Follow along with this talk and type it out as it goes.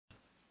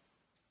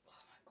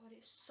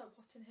It's so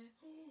hot in here.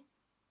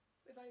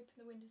 If I open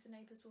the windows, the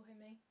neighbours will hear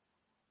me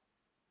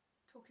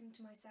talking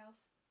to myself.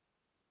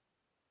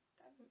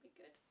 That wouldn't be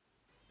good.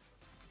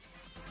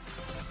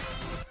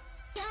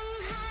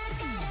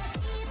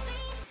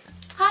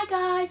 Hi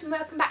guys, and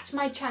welcome back to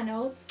my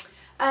channel.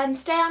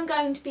 Today I'm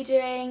going to be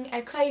doing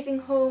a clothing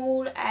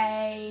haul,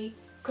 a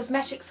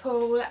cosmetics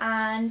haul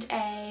and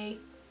a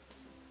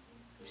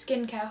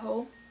skincare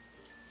haul.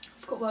 I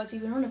forgot what I was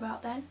even on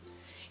about then.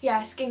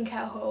 Yeah,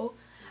 skincare haul.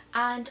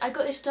 And I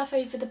got this stuff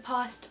over the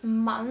past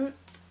month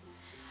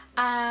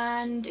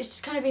and it's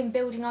just kind of been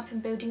building up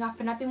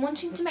and I've been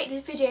wanting to make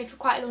this video for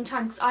quite a long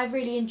time because I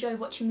really enjoy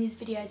watching these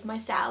videos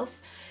myself.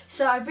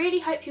 So I really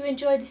hope you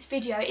enjoy this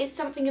video. It is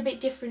something a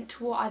bit different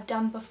to what I've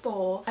done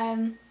before.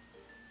 I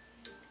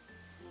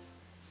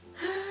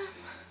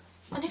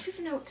never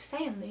even know what to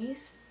say on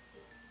these.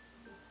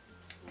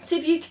 So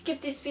if you could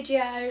give this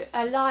video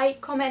a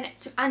like,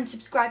 comment and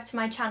subscribe to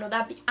my channel,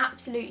 that'd be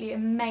absolutely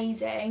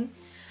amazing.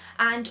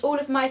 And all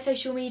of my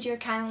social media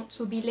accounts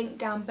will be linked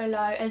down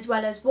below, as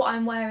well as what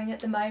I'm wearing at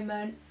the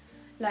moment,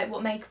 like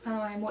what makeup I'm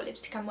wearing, what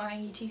lipstick I'm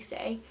wearing,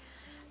 etc.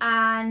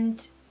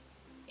 And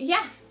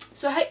yeah,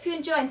 so I hope you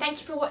enjoy and thank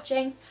you for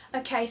watching.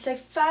 Okay, so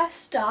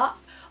first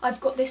up, I've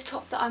got this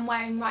top that I'm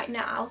wearing right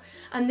now,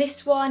 and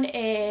this one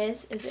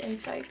is it in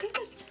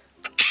focus?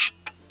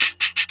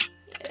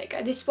 Yeah, there you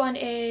go. This one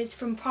is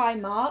from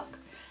Primark,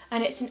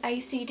 and it's an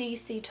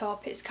AC/DC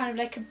top. It's kind of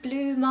like a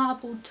blue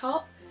marbled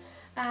top,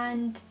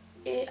 and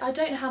I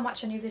don't know how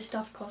much any of this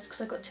stuff costs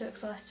because I got too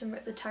excited and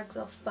ripped the tags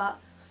off, but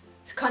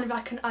it's kind of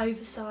like an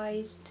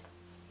oversized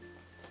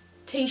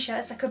t-shirt.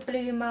 It's like a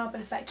blue marble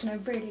effect and I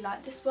really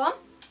like this one.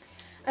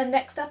 And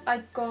next up I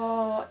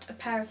got a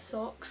pair of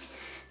socks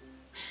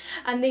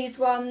and these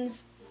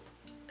ones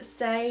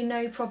say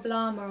no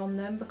problema on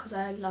them because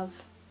I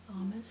love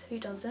armours, who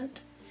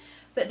doesn't?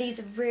 But these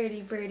are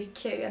really, really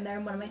cute and they're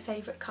in one of my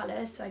favourite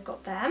colours, so I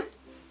got them.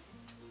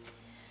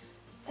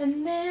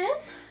 And then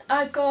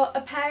I got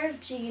a pair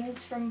of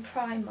jeans from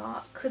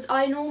Primark because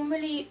I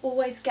normally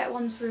always get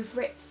ones with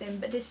rips in,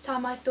 but this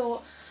time I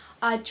thought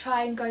I'd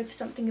try and go for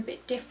something a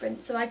bit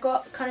different. So I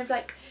got kind of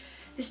like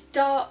this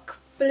dark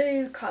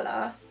blue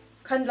colour,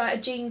 kind of like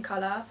a jean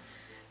colour,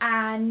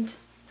 and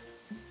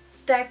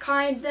they're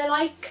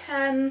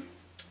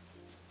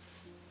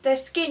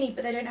skinny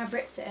but they don't have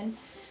rips in.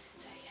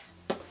 So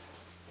yeah.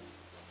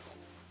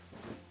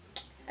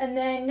 And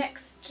then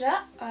next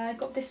up I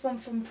got this one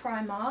from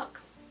Primark.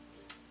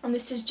 And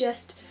this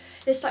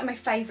is like my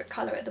favourite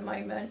colour at the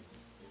moment.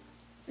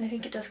 And I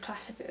think it does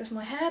clash a bit with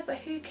my hair, but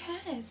who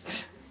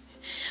cares?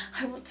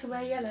 I want to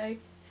wear yellow.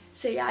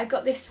 So yeah, I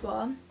got this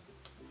one.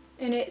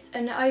 And it's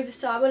an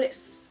oversized, well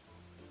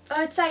I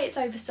would say it's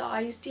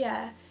oversized,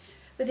 yeah.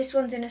 But this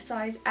one's in a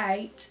size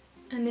 8.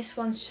 And this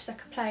one's just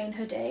like a plain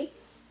hoodie.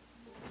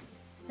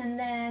 And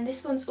then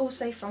this one's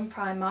also from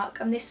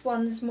Primark. And this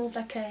one's more of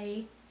like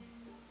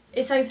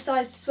it's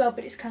oversized as well,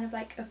 but it's kind of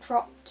like a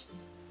cropped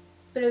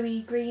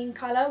bluey green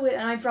colour,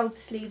 and I've rolled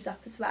the sleeves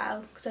up as well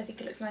because I think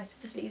it looks nice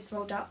if the sleeves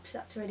rolled up, so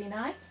that's really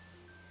nice.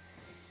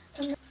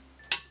 And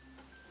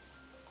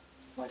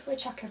why do I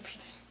chuck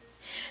everything?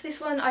 This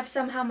one I've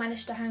somehow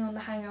managed to hang on the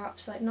hanger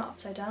not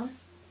upside down,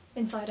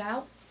 inside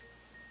out.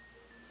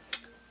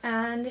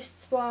 And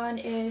this one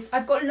is,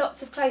 I've got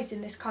lots of clothes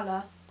in this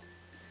colour,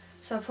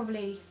 so I'll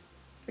probably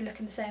be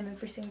looking the same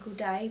every single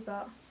day,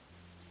 but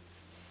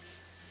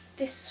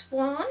this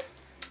one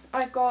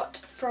I got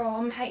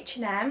from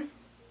H&M.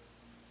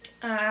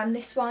 And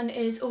this one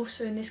is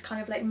also in this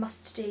kind of like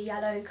mustardy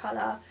yellow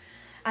colour,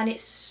 and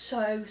it's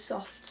so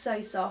soft,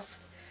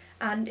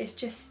 and it's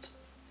just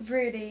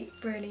really,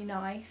 really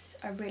nice.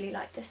 I really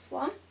like this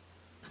one.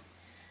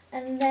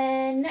 And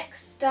then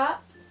next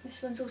up,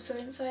 this one's also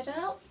inside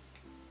out.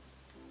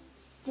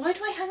 Why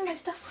do I hang my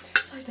stuff on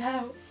inside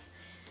out?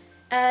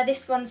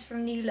 This one's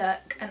from New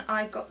Look, and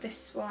I got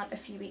this one a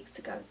few weeks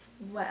ago as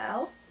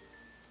well.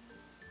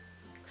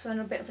 So I'm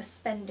on a bit of a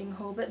spending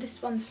haul, but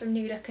this one's from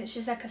New Look and it's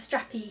just like a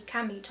strappy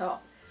cami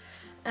top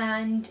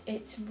and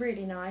it's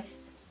really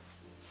nice.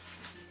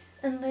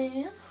 And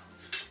then,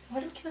 why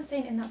do I keep on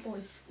saying it in that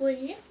voice?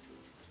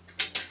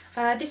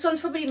 This one's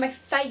probably my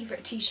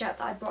favourite t-shirt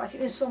that I bought. I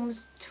think this one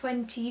was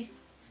 £26,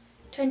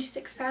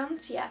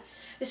 yeah.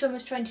 This one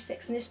was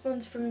 26 and this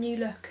one's from New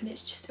Look and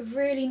it's just a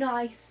really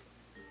nice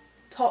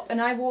top, and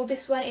I wore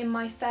this one in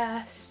my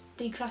first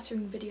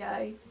decluttering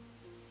video.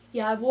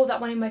 Yeah, I wore that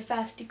one in my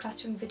first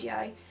decluttering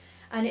video,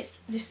 and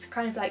it's this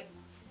kind of like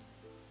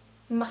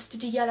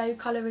mustardy yellow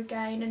colour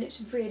again, and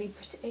it's really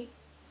pretty.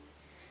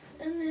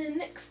 And then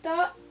next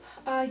up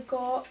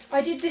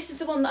this is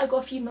the one that I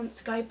got a few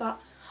months ago,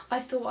 but I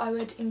thought I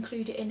would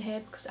include it in here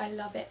because I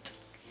love it.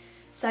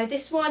 So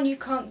this one you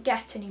can't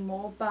get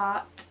anymore,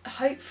 but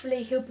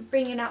hopefully he'll be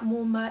bringing out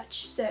more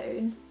merch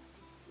soon.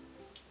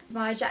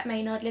 My Jack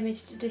Maynard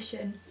limited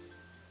edition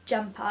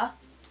jumper.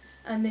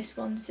 And this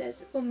one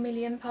says 1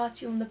 million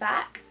party on the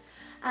back,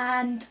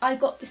 and I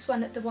got this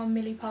one at the 1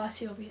 million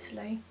party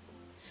obviously,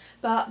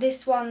 but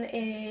this one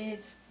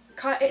is,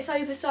 it's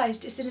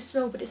oversized, it's in a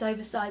small but it's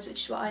oversized,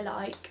 which is what I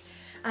like,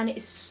 and it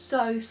is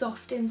so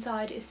soft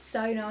inside. It's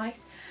so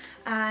nice.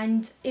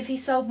 And if he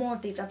sold more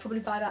of these, I'd probably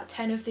buy about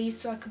 10 of these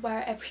so I could wear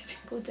it every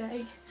single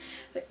day.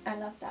 But I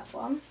love that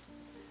one.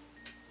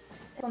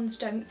 The ones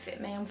don't fit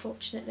me,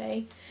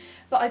 unfortunately.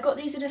 But I got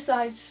these in a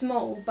size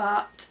small,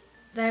 but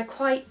they're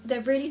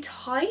really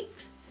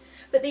tight.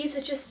 But these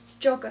are just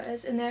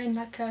joggers and they're in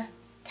like a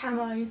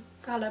camo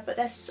colour, but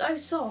they're so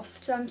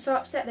soft, so I'm so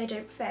upset they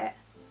don't fit.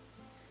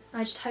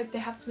 I just hope they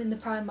have some in the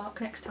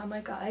Primark next time I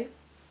go.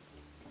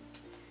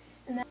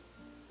 And then,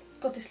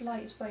 God, this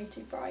light is way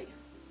too bright.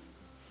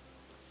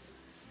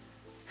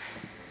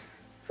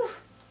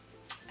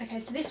 Okay,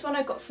 so this one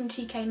I got from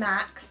TK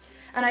Maxx,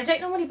 and I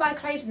don't normally buy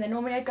clothes in there.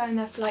 Normally I go in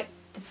there for like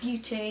the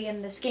beauty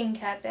and the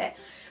skincare bit,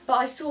 but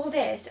I saw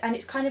this and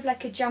it's kind of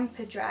like a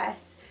jumper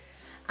dress,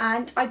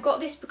 and I got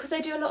this because I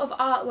do a lot of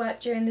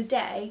artwork during the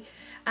day,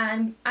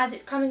 and as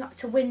it's coming up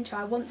to winter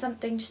I want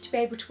something just to be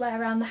able to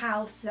wear around the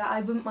house so that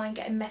I wouldn't mind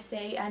getting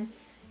messy. And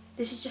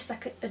this is just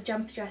like a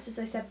jumper dress, as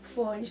I said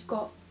before, and it's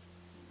got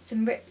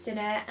some rips in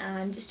it,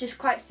 and it's just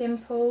quite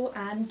simple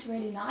and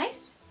really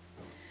nice.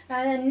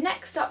 And then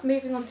next up,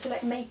 moving on to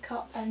like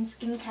makeup and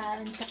skincare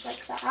and stuff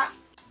like that.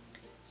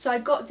 So I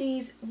got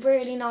these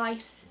really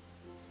nice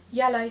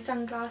yellow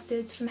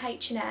sunglasses from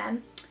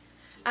H&M,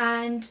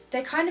 and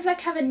they kind of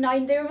like have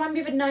they remind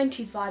me of a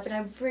 90s vibe, and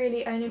I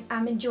really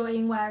am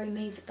enjoying wearing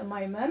these at the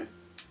moment.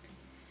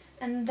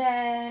 And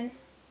then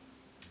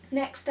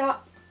next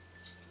up,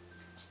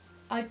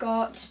 I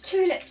got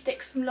 2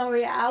 lipsticks from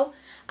L'Oreal,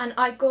 and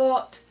I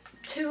got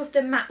 2 of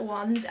the matte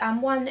ones,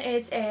 and one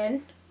is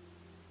in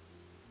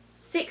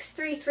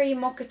 633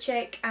 Mocha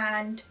Chick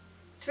and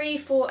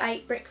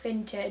 348 Brick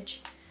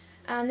Vintage,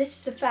 and this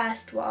is the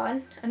first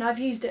one and I've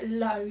used it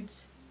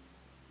loads.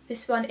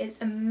 This one is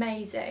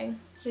amazing.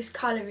 This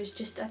colour is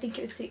just, I think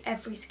it would suit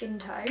every skin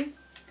tone.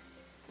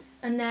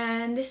 And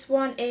then this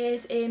one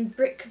is in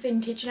Brick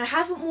Vintage, and I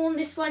haven't worn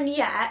this one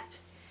yet,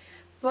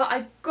 but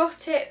I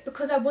got it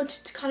because I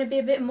wanted to kind of be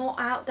a bit more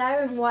out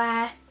there and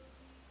wear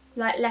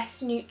like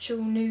less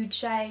neutral nude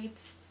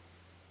shades,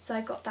 so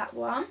I got that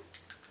one.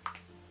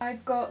 I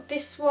got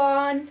this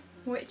one,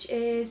 which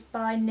is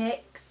by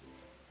NYX,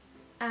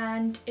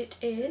 and it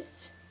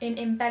is in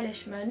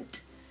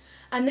Embellishment,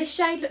 and this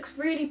shade looks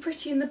really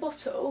pretty in the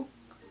bottle.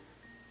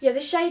 Yeah,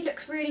 this shade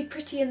looks really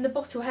pretty in the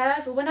bottle,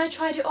 however when I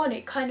tried it on,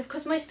 it kind of,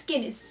 because my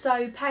skin is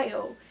so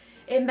pale,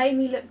 it made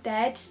me look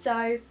dead,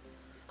 so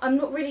I'm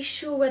not really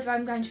sure whether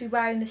I'm going to be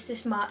wearing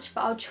this much,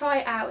 but I'll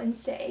try it out and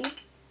see.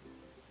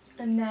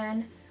 And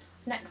then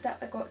next up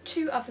I got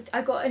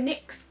I got a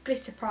NYX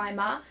glitter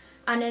primer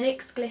and a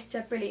NYX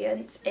glitter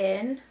brilliance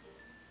in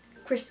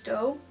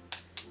Crystal,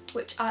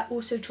 which I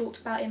also talked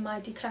about in my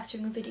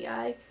decluttering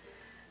video,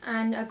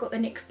 and I got the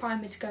NYX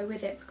primer to go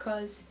with it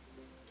because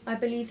I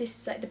believe this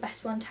is like the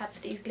best one to have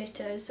for these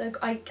glitters. So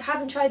I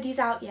haven't tried these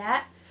out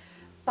yet,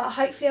 but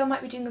hopefully I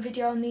might be doing a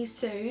video on these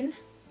soon.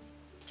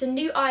 It's a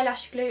new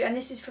eyelash glue, and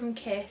this is from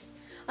Kiss,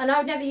 and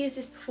I've never used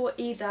this before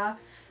either,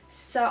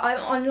 so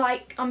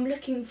I'm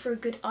looking for a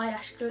good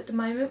eyelash glue at the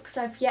moment because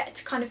I've yet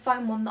to kind of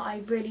find one that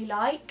I really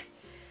like.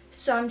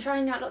 So I'm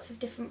trying out lots of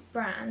different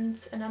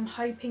brands, and I'm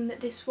hoping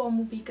that this one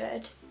will be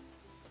good.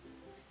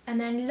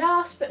 And then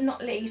last but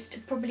not least,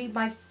 probably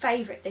my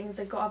favourite things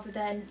I got other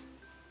than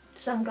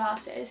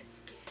sunglasses.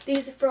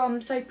 These are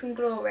from Soap and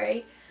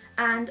Glory,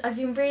 and I've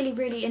been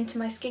really into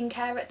my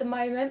skincare at the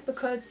moment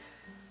because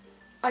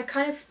I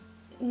kind of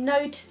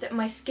noticed that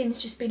my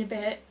skin's just been a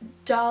bit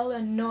dull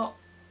and not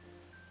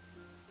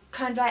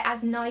kind of like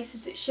as nice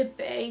as it should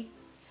be.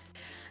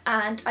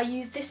 And I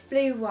use this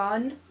blue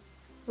one,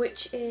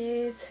 which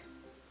is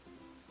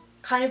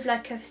kind of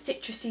like a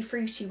citrusy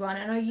fruity one,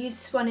 and I use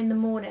this one in the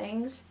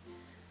mornings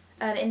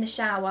in the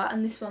shower,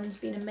 and this one's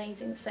been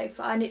amazing so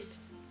far, and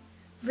it's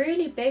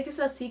really big as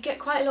well, so you get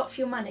quite a lot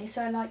for your money,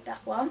 so I like that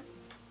one.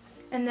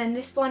 And then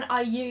this one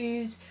I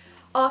use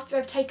after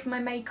I've taken my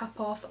makeup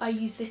off. I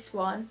use this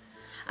one,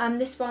 and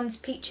this one's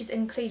Peaches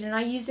and Clean, and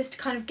I use this to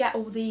kind of get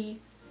all the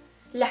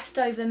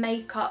leftover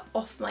makeup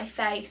off my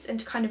face and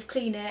to kind of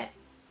clean it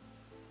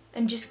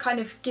and just kind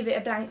of give it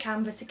a blank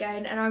canvas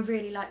again, and I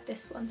really like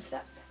this one. So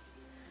that's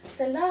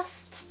the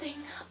last thing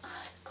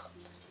I've got.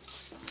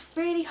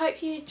 Really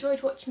hope you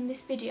enjoyed watching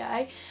this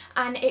video,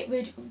 and it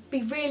would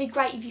be really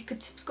great if you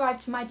could subscribe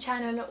to my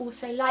channel and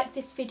also like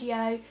this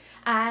video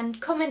and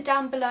comment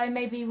down below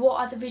maybe what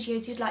other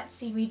videos you'd like to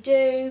see me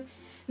do,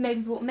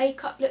 maybe what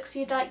makeup looks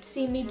you'd like to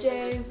see me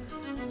do.